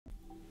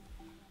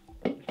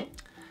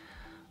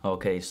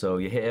Okay, so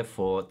you're here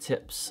for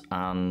tips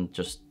and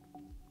just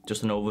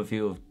an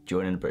overview of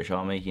joining the British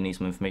Army. You need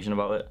some information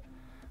about it,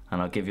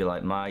 and I'll give you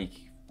like my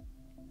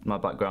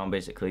background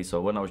basically. So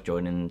when I was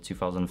joining in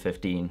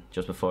 2015,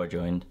 just before I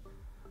joined,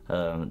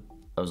 I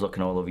was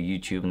looking all over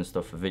YouTube and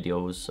stuff for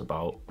videos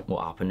about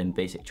what happened in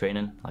basic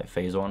training, like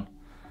phase 1.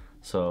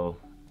 So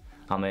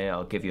I'm here,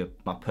 I'll give you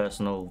my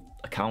personal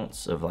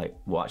accounts of like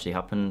what actually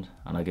happened,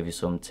 and I'll give you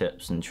some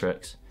tips and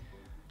tricks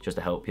just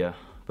to help you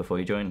before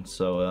you join.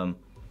 So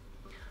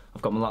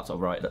I've got my laptop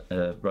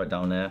right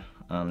down there,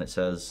 and it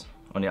says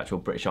on the actual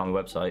British Army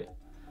website,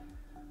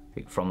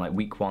 from like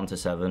week 1 to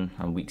 7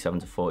 and week 7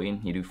 to 14,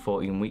 you do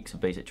 14 weeks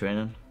of basic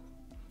training,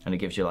 and it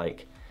gives you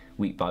like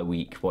week by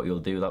week what you'll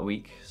do that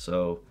week.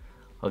 So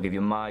I'll give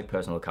you my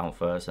personal account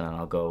first, and then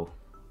I'll go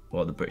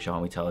what the British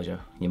Army tells you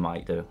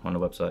might do on the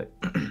website.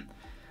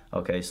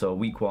 Okay, so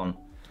week 1,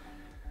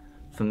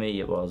 for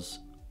me it was,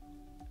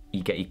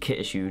 you get your kit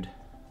issued.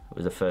 It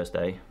was the first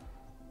day.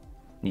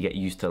 You get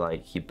used to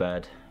like your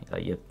bed,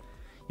 like you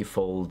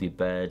fold your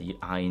bed, you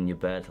iron your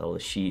bed, all the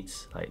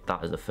sheets, like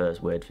that is the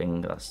first weird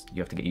thing,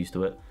 you have to get used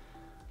to it.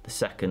 The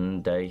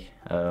second day,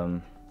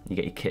 you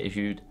get your kit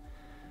issued,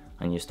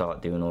 and you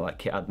start doing all that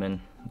kit admin.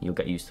 You'll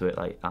get used to it,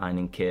 like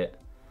ironing kit,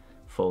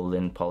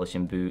 folding,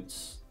 polishing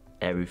boots,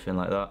 everything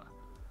like that.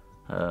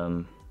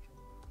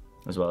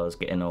 As well as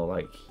getting all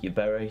like your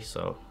beret.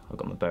 So I've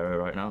got my beret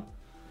right now.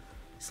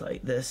 It's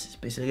like this, it's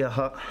basically a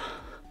hat.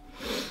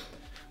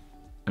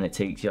 And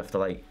you have to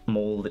like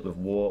mould it with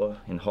water,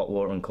 in hot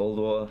water and cold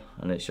water,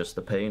 and it's just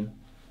a pain.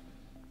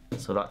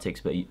 So that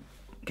takes a bit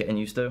getting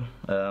used to.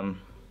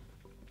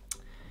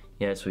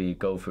 Yeah, so you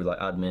go through like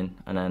admin,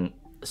 and then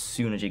as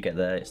soon as you get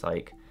there, it's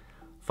like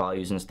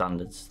values and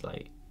standards.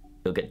 Like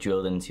you'll get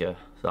drilled into you.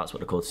 So that's what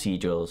they're called, C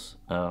drills.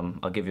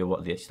 I'll give you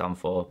what they stand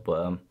for,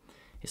 but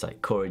it's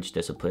like courage,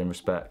 discipline,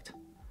 respect,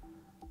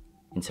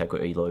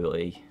 integrity,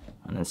 loyalty,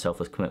 and then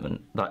selfless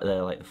commitment.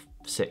 They're like the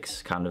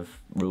 6 kind of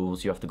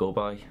rules you have to go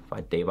by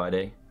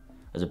day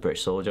as a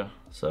British soldier.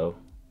 So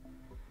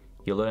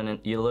you'll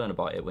learn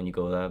about it when you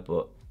go there,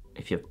 but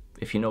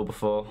if you know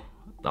before,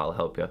 that'll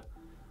help you.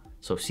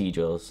 So C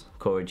drills: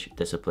 courage,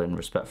 discipline,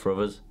 respect for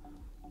others,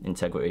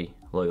 integrity,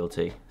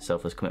 loyalty,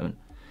 selfless commitment.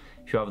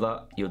 If you have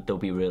that, they'll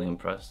be really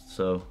impressed.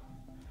 So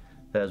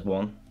there's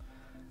one.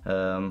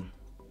 And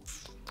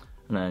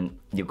then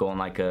you go on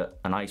like an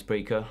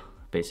icebreaker.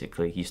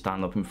 Basically, you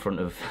stand up in front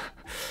of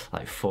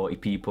like 40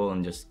 people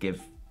and just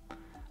give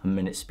a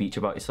minute speech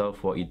about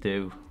yourself, what you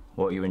do,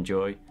 what you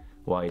enjoy,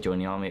 why you join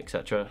the army,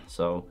 etc.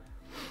 So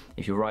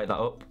if you write that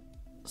up,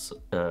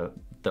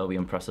 they'll be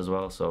impressed as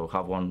well. So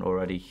have one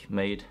already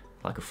made,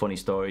 like a funny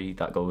story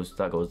that goes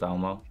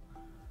down well.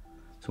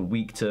 So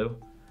week 2,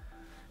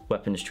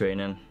 weapons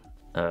training,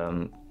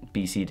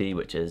 BCD,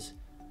 which is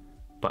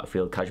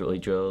battlefield casualty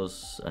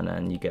drills, and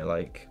then you get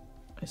like,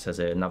 it says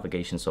here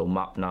navigation, so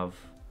map nav.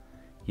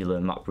 You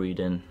learn map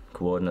reading,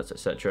 coordinates,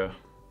 etc.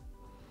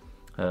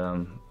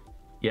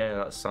 Yeah,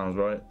 that sounds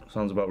right.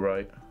 Sounds about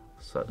right.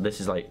 So this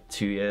is like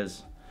 2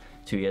 years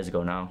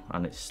ago now,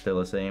 and it's still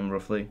the same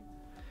roughly.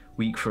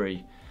 Week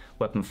 3,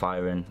 weapon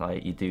firing.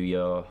 Like you do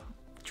your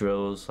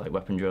drills, like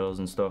weapon drills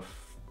and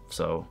stuff.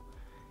 So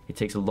it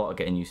takes a lot of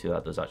getting used to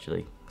that. Does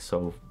actually.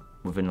 So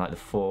within like the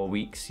 4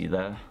 weeks you're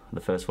there,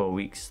 the first 4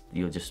 weeks,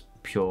 you're just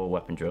pure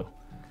weapon drill.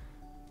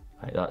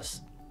 Like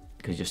that's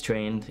because you're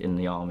trained in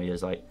the army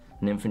as like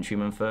an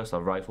infantryman first,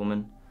 or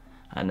rifleman,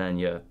 and then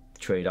you're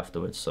trade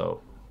afterwards,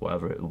 so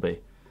whatever it will be.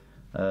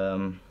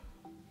 What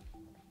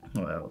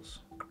else?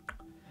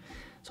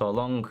 So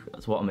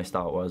what I missed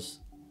out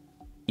was,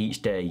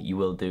 each day you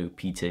will do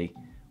PT,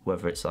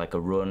 whether it's like a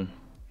run,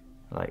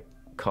 like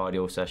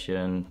cardio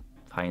session,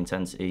 high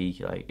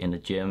intensity, like in the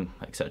gym,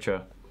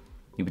 etc.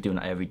 You'll be doing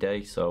that every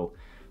day, so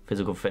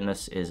physical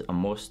fitness is a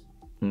must.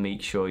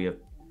 Make sure you're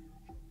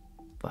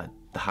like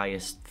the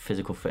highest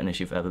physical fitness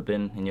you've ever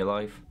been in your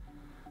life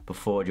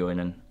before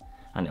joining,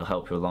 and it'll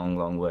help you a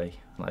long way,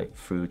 like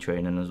through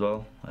training as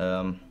well.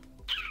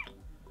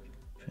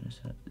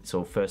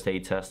 So first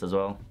aid test as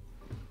well.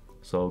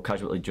 So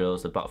casualty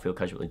drills, the battlefield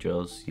casualty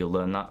drills, you'll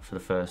learn that for the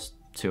first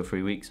 2 or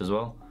 3 weeks as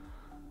well,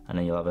 and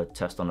then you'll have a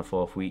test on the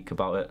 4th week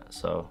about it.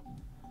 So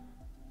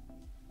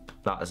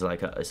that is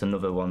like it's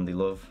another one they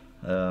love.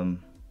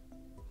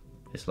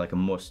 It's like a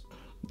must,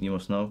 you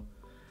must know.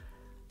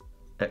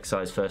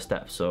 Exercise first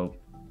step. So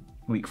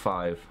week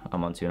 5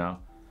 I'm on to now.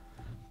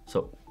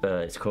 So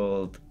it's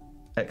called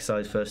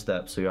exercise first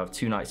step. So you have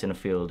 2 nights in the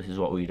field. This is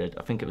what we did.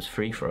 I think it was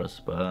 3 for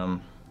us, but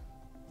and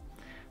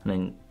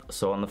then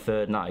so on the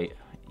 3rd night,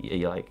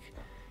 you like,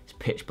 it's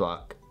pitch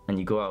black, and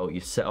you go out, you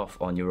set off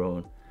on your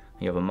own.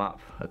 You have a map,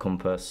 a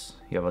compass,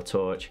 you have a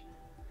torch,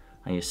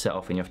 and you set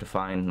off and you have to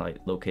find like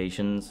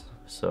locations.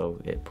 So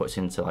it puts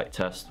into like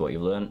test what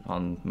you've learned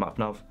on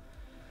MapNav.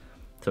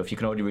 So if you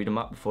can already read a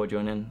map before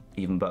joining,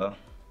 even better.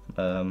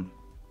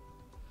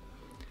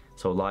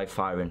 So live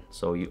firing,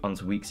 so you're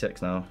onto week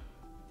 6 now.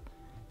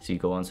 So you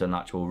go onto an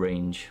actual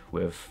range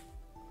with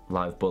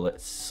live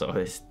bullets, so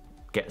it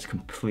gets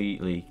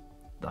completely,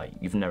 like,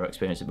 you've never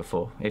experienced it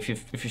before. If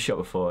you've shot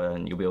before,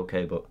 then you'll be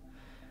okay, but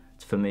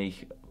for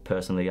me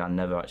personally, I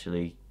never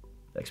actually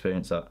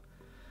experienced that.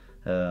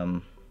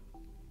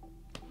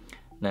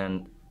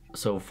 Then,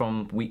 so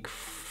from week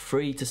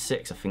 3 to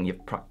 6, I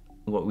think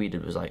what we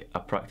did was like a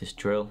practice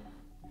drill.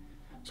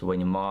 So when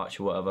you march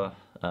or whatever,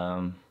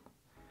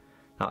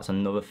 that's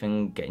another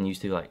thing, getting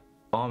used to. Like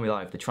army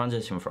life, the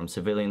transition from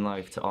civilian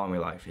life to army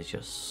life is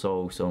just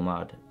so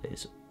mad.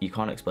 You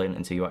can't explain it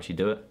until you actually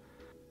do it.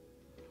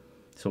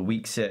 So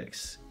week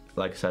 6,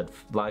 like I said,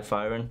 live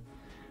firing.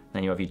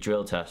 Then you have your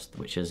drill test,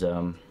 which is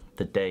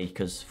the day,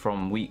 because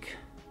from week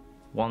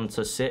 1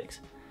 to 6,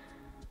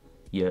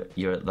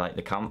 you're at like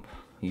the camp.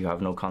 You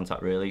have no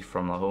contact really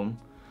from the home.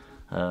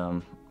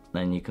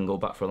 Then you can go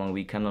back for a long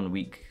weekend on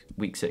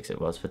week 6 it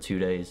was, for 2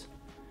 days.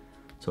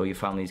 So your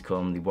families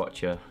come, they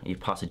watch you, you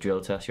pass a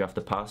drill test you have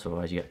to pass,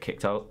 otherwise you get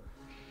kicked out.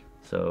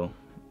 So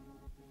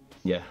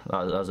yeah,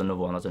 that was another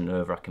one. That's a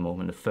nerve-wracking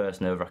moment, the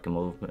first nerve-wracking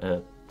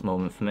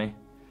moment for me.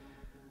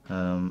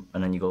 And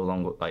then you go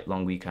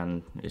long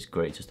weekend. It's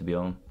great just to be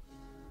home.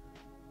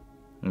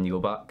 And you go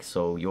back,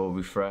 so you're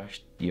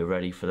refreshed, you're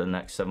ready for the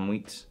next 7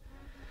 weeks.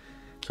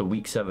 So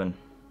week 7,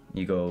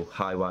 you go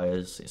high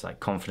wires. It's like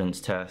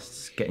confidence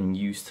tests, getting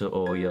used to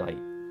all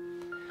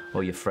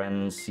your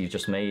friends you've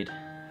just made,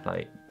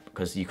 like,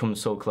 because you come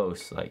so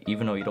close. Like,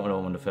 even though you don't know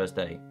them on the first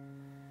day,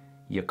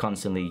 you're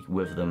constantly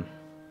with them.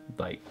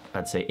 Like,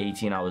 I'd say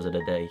 18 hours of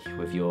the day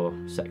with your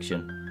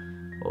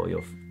section or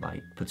your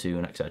like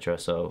platoon, etc.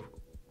 So,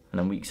 and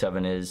then week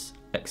 7 is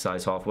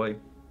exercise halfway.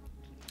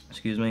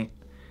 Excuse me.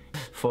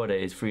 4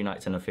 days, 3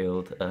 nights in the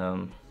field,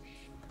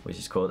 which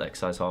is called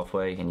exercise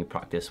halfway, and you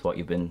practice what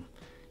you've been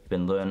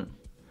learning.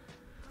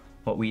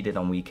 What we did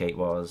on week 8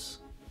 was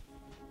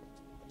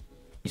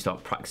you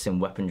start practicing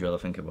weapon drill, I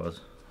think it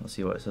was. Let's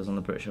see what it says on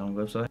the British Army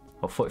website.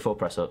 44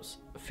 press-ups,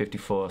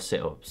 54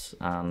 sit-ups,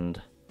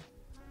 and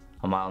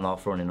a mile and a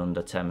half running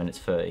under 10 minutes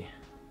 30.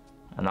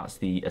 And that's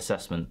the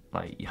assessment.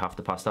 Like, you have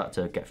to pass that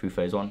to get through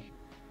phase 1.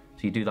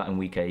 So you do that in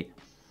week 8.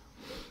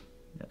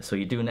 So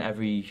you're doing it I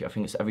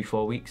think it's every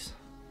 4 weeks.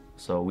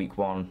 So week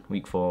 1,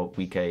 week 4,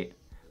 week 8,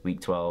 week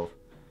 12,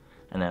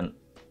 and then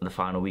the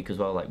final week as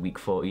well, like week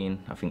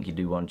 14, I think you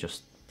do one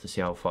just to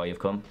see how far you've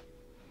come.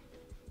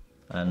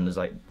 And there's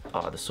like,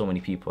 there's so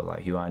many people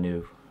like who I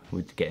knew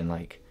who get in,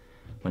 like,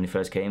 when they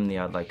first came, they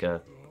had like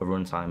a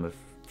run time of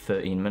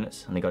 13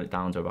 minutes and they got it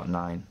down to about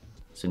 9.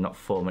 So not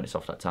 4 minutes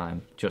off that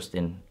time, just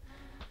in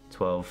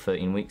 12,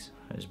 13 weeks.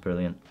 It was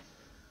brilliant.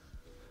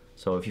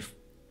 So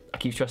I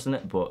keep stressing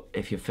it, but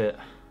if you're fit,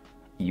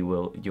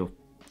 you'll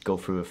go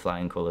through with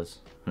flying colours.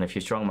 And if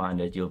you're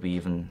strong-minded,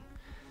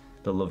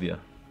 they'll love you.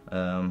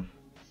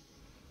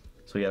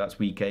 So yeah, that's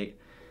week 8.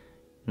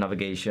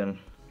 Navigation,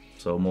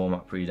 so more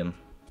map reading.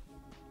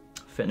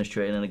 Fitness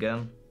training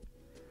again.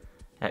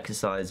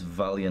 Exercise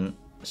Valiant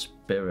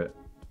Spirit.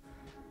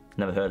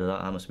 Never heard of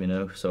that, must be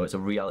new. So it's a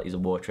realities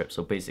of war trip.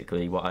 So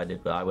basically what I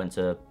did, I went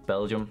to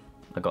Belgium.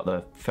 I got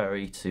the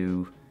ferry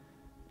to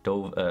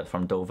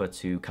from Dover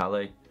to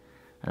Calais,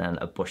 and then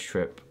a bush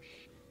trip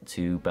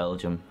to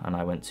Belgium. And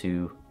I went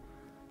to,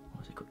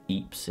 what's it called?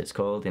 Ypres, it's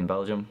called, in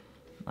Belgium.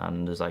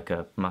 And there's like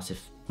a massive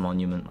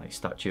monument, like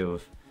statue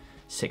of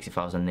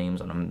 60,000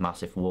 names on a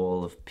massive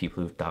wall of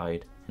people who've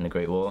died in the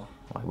Great War,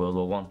 like World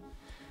War I.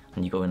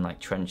 And you go in like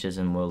trenches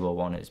in World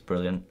War I, it's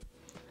brilliant.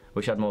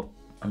 Wish I had more,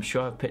 I'm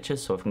sure I have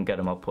pictures, so if I can get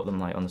them, I'll put them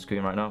like on the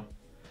screen right now.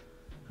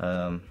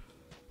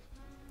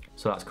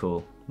 So that's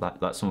cool.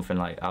 That's something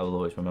like I will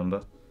always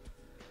remember.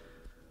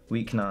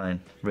 Week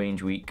 9,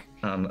 range week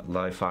and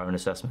live firing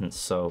assessments.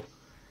 So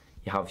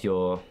you have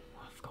your,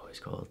 I forgot what it's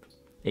called,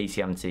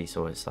 ACMT,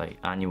 so it's like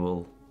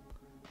annual,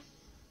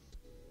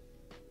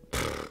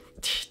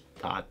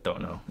 I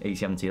don't know,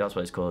 ACMT, that's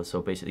what it's called.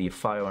 So basically you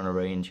fire on a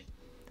range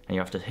and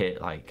you have to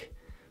hit like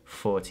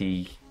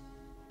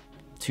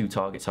 42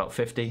 targets out of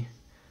 50.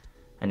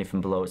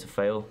 Anything below it's a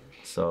fail.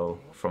 So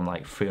from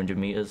like 300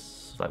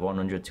 meters, like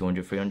 100,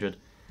 200, 300,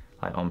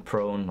 like on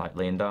prone, like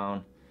laying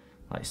down,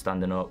 like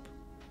standing up,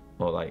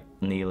 or like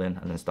kneeling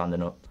and then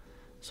standing up.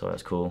 So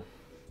that's cool.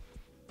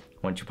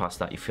 Once you pass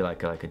that, you feel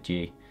like a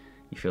G.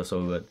 You feel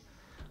so good.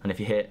 And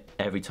if you hit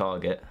every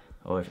target,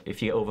 or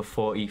if you get over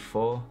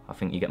 44, I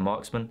think you get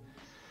marksman.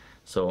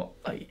 So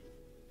like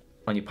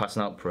on your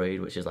passing out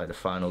parade, which is like the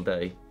final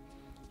day,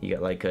 you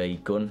get like a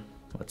gun,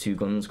 or 2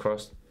 guns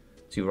crossed,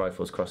 2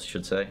 rifles crossed I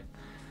should say,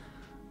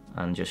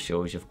 and just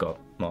shows you've got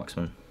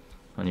marksman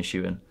and you're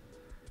shooting.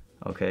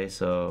 Okay,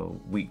 so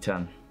week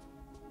 10,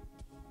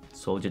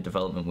 soldier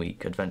development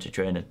week, adventure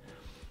training.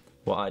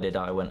 What I did,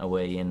 I went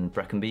away in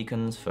Brecon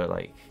Beacons for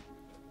like,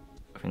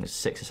 I think it's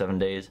 6 or 7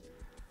 days,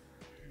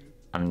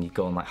 and you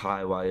go on like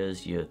high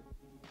wires, you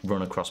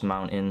run across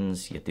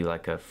mountains, you do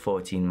like a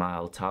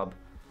 14-mile tab,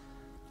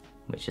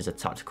 which is a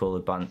tactical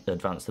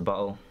advance to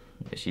battle,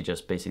 which you're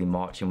just basically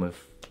marching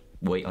with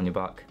weight on your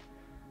back,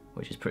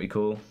 which is pretty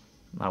cool.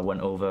 I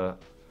went over,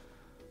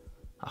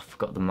 I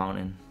forgot the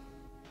mountain,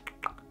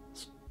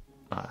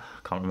 I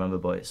can't remember,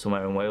 but it's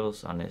somewhere in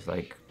Wales, and it's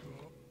like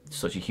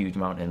such a huge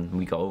mountain.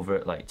 We got over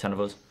it, like 10 of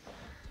us,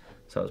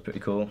 so that was pretty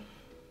cool.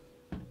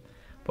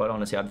 But I'd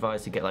honestly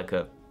advise to get like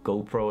a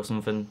GoPro or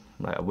something.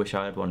 Like, I wish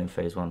I had one in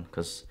phase 1,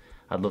 because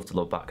I'd love to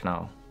look back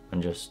now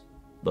and just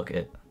look at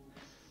it.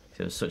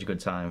 It was such a good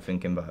time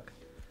thinking back.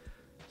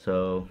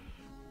 So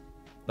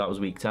that was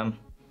week 10.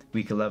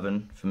 Week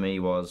 11 for me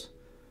was,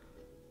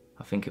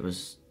 I think it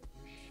was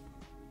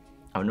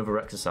another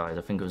exercise.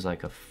 I think it was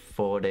like a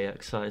 4-day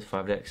exercise,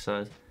 5-day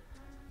exercise.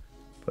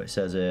 But it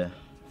says here,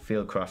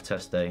 Fieldcraft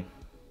test day.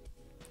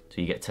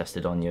 So you get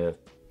tested on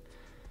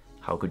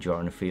how good you are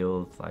in the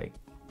field, like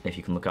if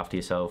you can look after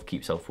yourself,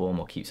 keep yourself warm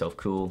or keep yourself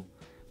cool,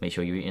 make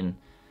sure you're eating.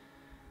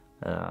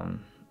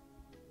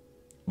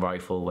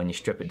 Rifle, when you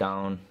strip it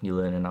down, you're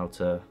learning how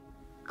to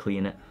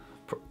clean it.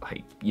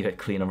 Like, you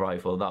clean a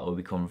rifle, that will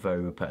become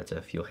very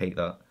repetitive, you'll hate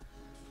that.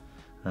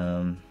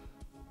 And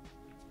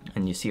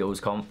your CO's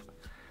comp,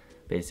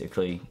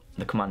 basically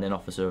the commanding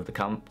officer of the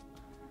camp.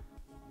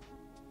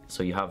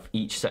 So you have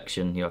each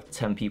section, you have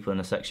 10 people in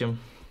a section,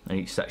 and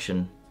each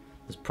section,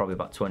 there's probably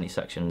about 20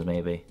 sections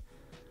maybe.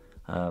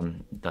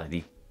 That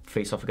they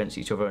face off against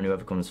each other, and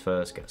whoever comes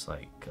first gets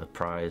like a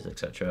prize,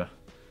 etc.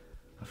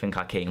 I think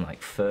I came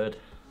like 3rd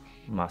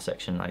in my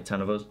section, like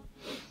 10 of us,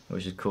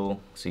 which is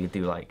cool. So you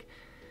do like,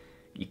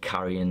 you're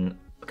carrying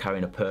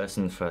a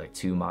person for like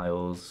 2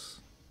 miles,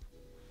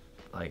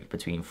 like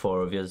between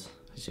 4 of you,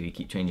 so you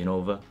keep changing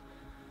over.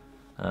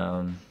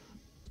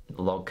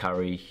 Log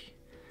carry,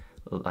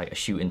 like a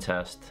shooting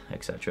test,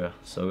 etc.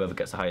 So whoever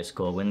gets the highest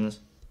score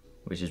wins,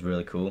 which is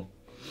really cool.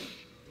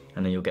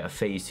 And then you'll get a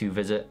phase 2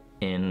 visit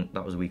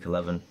that was week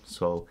 11.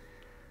 So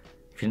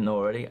if you didn't know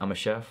already, I'm a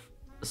chef.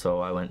 So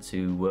I went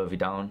to Worthy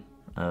Down,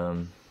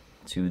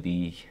 to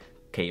the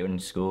catering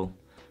school,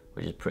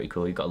 which is pretty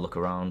cool. You got to look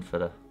around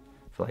for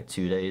like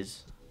 2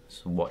 days.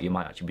 So what you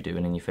might actually be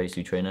doing in your phase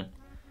 2 training.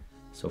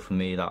 So for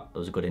me, that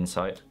was a good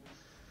insight.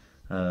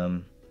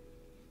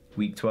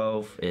 Week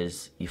 12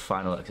 is your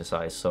final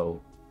exercise.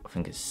 So I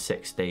think it's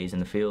 6 days in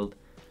the field.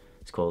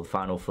 It's called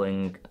Final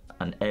Fling,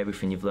 and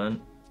everything you've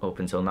learned up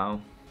until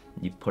now,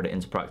 you put it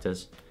into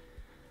practice.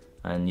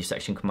 And your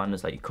section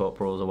commanders, like your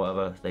corporals or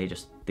whatever, they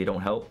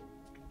don't help.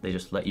 They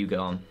just let you get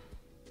on,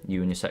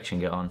 you and your section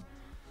get on,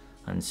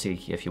 and see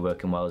if you're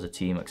working well as a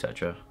team,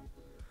 etc.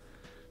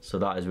 So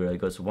that is really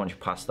good. So once you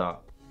pass that,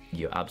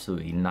 you're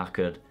absolutely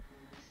knackered,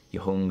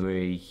 you're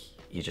hungry,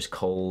 you're just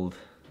cold.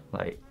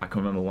 Like, I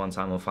can remember one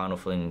time on Final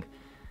Fling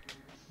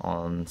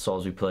on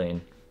Salisbury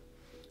Plain,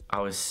 I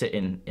was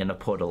sitting in a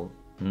puddle,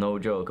 no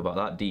joke, about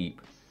that deep.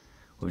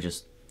 We were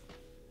just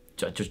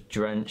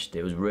drenched.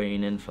 It was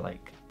raining for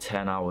like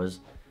 10 hours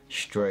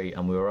straight,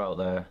 and we were out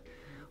there.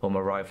 All my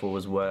rifle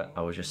was wet.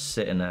 I was just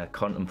sitting there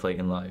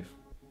contemplating life,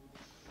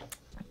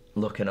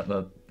 looking at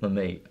my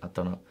mate. I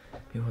don't know,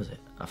 who was it?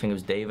 I think it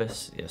was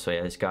Davis. Yeah, so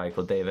yeah, this guy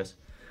called Davis.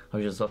 I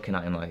was just looking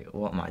at him like,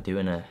 what am I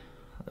doing here?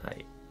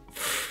 Like,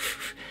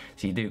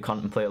 so you do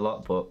contemplate a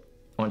lot, but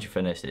once you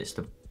finish, it's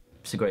the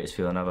greatest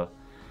feeling ever.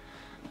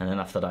 And then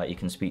after that, you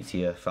can speak to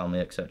your family,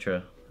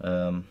 etc.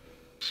 So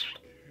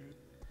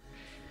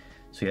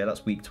yeah,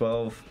 that's week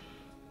 12.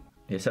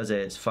 It says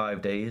it's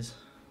 5 days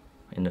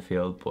in the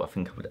field, but I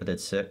think I did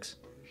 6.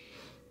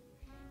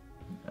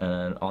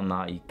 And on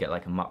that, you get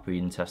like a map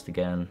reading test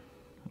again,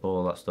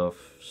 all that stuff.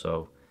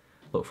 So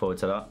look forward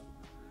to that.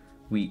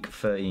 Week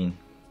 13,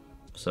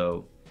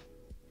 so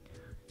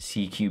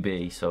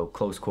CQB, so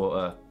close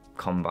quarter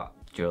combat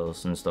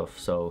drills and stuff.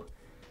 So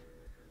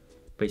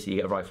basically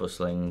you get a rifle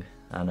sling,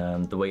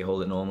 and the way you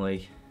hold it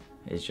normally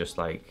is just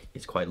like,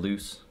 it's quite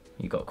loose.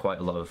 You've got quite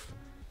a lot of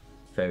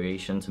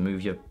variation to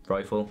move your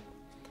rifle,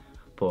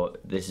 but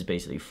this is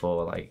basically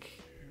for like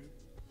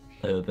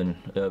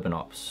urban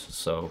ops.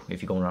 So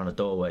if you're going around a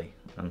doorway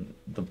and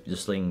the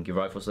sling, your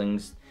rifle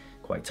sling's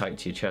quite tight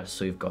to your chest,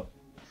 so you've got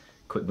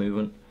quick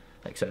movement,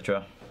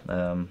 etc.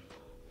 So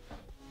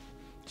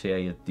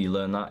yeah, you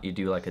learn that. You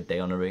do like a day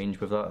on the range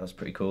with that. That's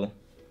pretty cool.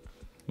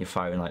 You're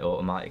firing like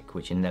automatic,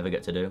 which you never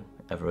get to do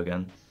ever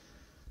again.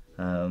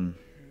 And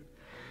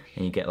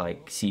you get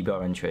like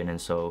CBRN training,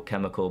 so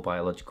chemical,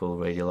 biological,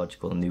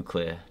 radiological,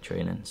 nuclear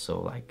training.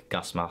 So like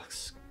gas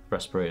masks,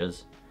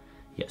 respirators,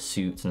 you get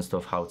suits and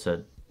stuff, how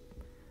to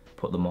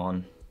put them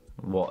on,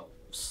 what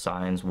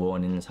signs,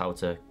 warnings, how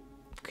to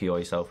cure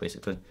yourself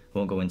basically. I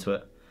won't go into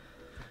it.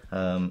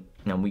 And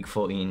then week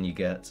 14 you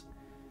get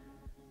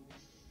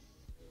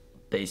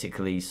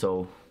basically,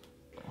 so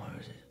where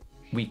is it?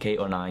 Week 8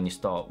 or 9 you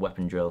start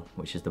weapon drill,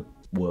 which is the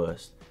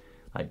worst.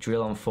 Like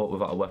drill on foot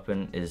without a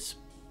weapon is,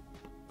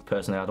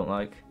 personally I don't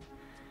like,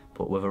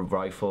 but with a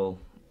rifle,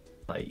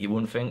 like you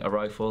wouldn't think a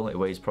rifle, it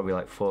weighs probably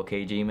like 4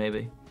 kg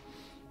maybe,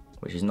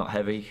 which is not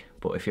heavy,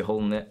 but if you're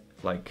holding it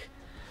like,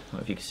 I don't know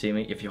if you can see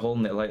me, if you're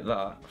holding it like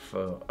that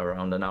for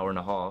around an hour and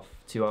a half,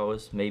 2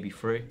 hours, maybe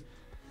 3,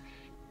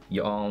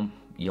 your arm,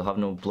 you'll have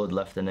no blood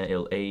left in it,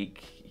 it'll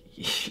ache,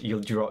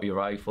 you'll drop your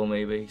rifle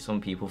maybe,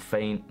 some people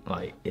faint,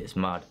 like it's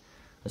mad,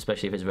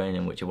 especially if it's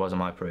raining, which it was on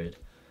my parade.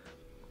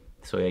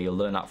 So yeah, you'll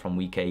learn that from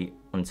week 8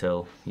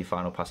 until your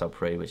final pass out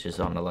parade, which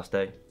is on the last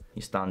day.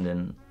 You're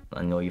standing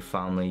and all your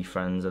family,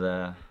 friends are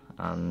there,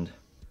 and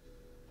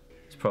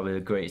it's probably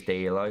the greatest day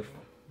of your life,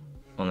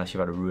 unless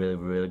you've had a really,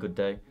 really good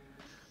day.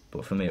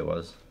 But for me it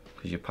was,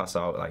 because you pass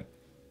out, like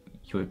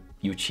you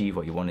achieve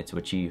what you wanted to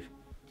achieve,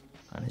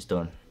 and it's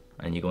done,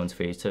 and you go into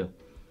phase 2.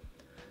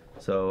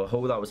 So I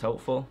hope that was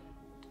helpful.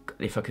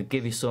 If I could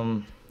give you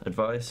some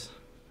advice,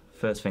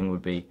 first thing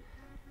would be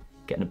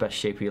get in the best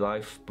shape of your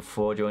life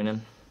before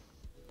joining.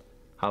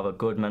 Have a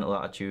good mental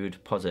attitude,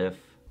 positive.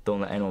 Don't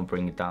let anyone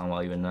bring you down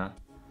while you're in there.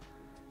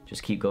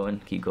 Just keep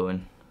going,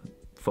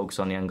 focus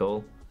on the end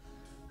goal.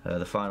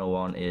 The final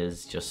one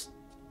is just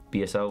be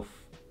yourself.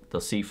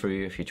 They'll see through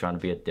you if you're trying to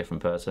be a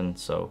different person,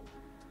 so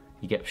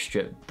you get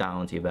stripped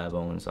down to your bare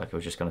bones, like I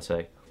was just gonna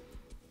say.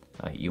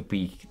 You'll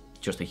be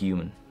just a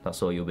human,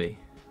 that's all you'll be.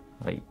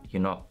 Like, you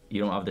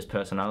don't have this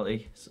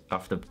personality.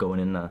 After going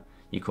in there,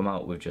 you come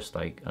out with just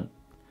like a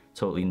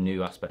totally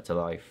new aspect to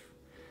life,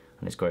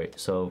 and it's great.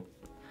 So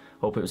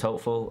hope it was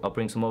helpful. I'll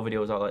bring some more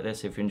videos out like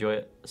this if you enjoy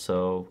it.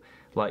 So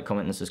like,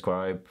 comment and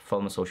subscribe,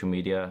 follow my social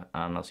media,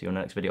 and I'll see you in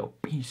the next video.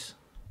 Peace.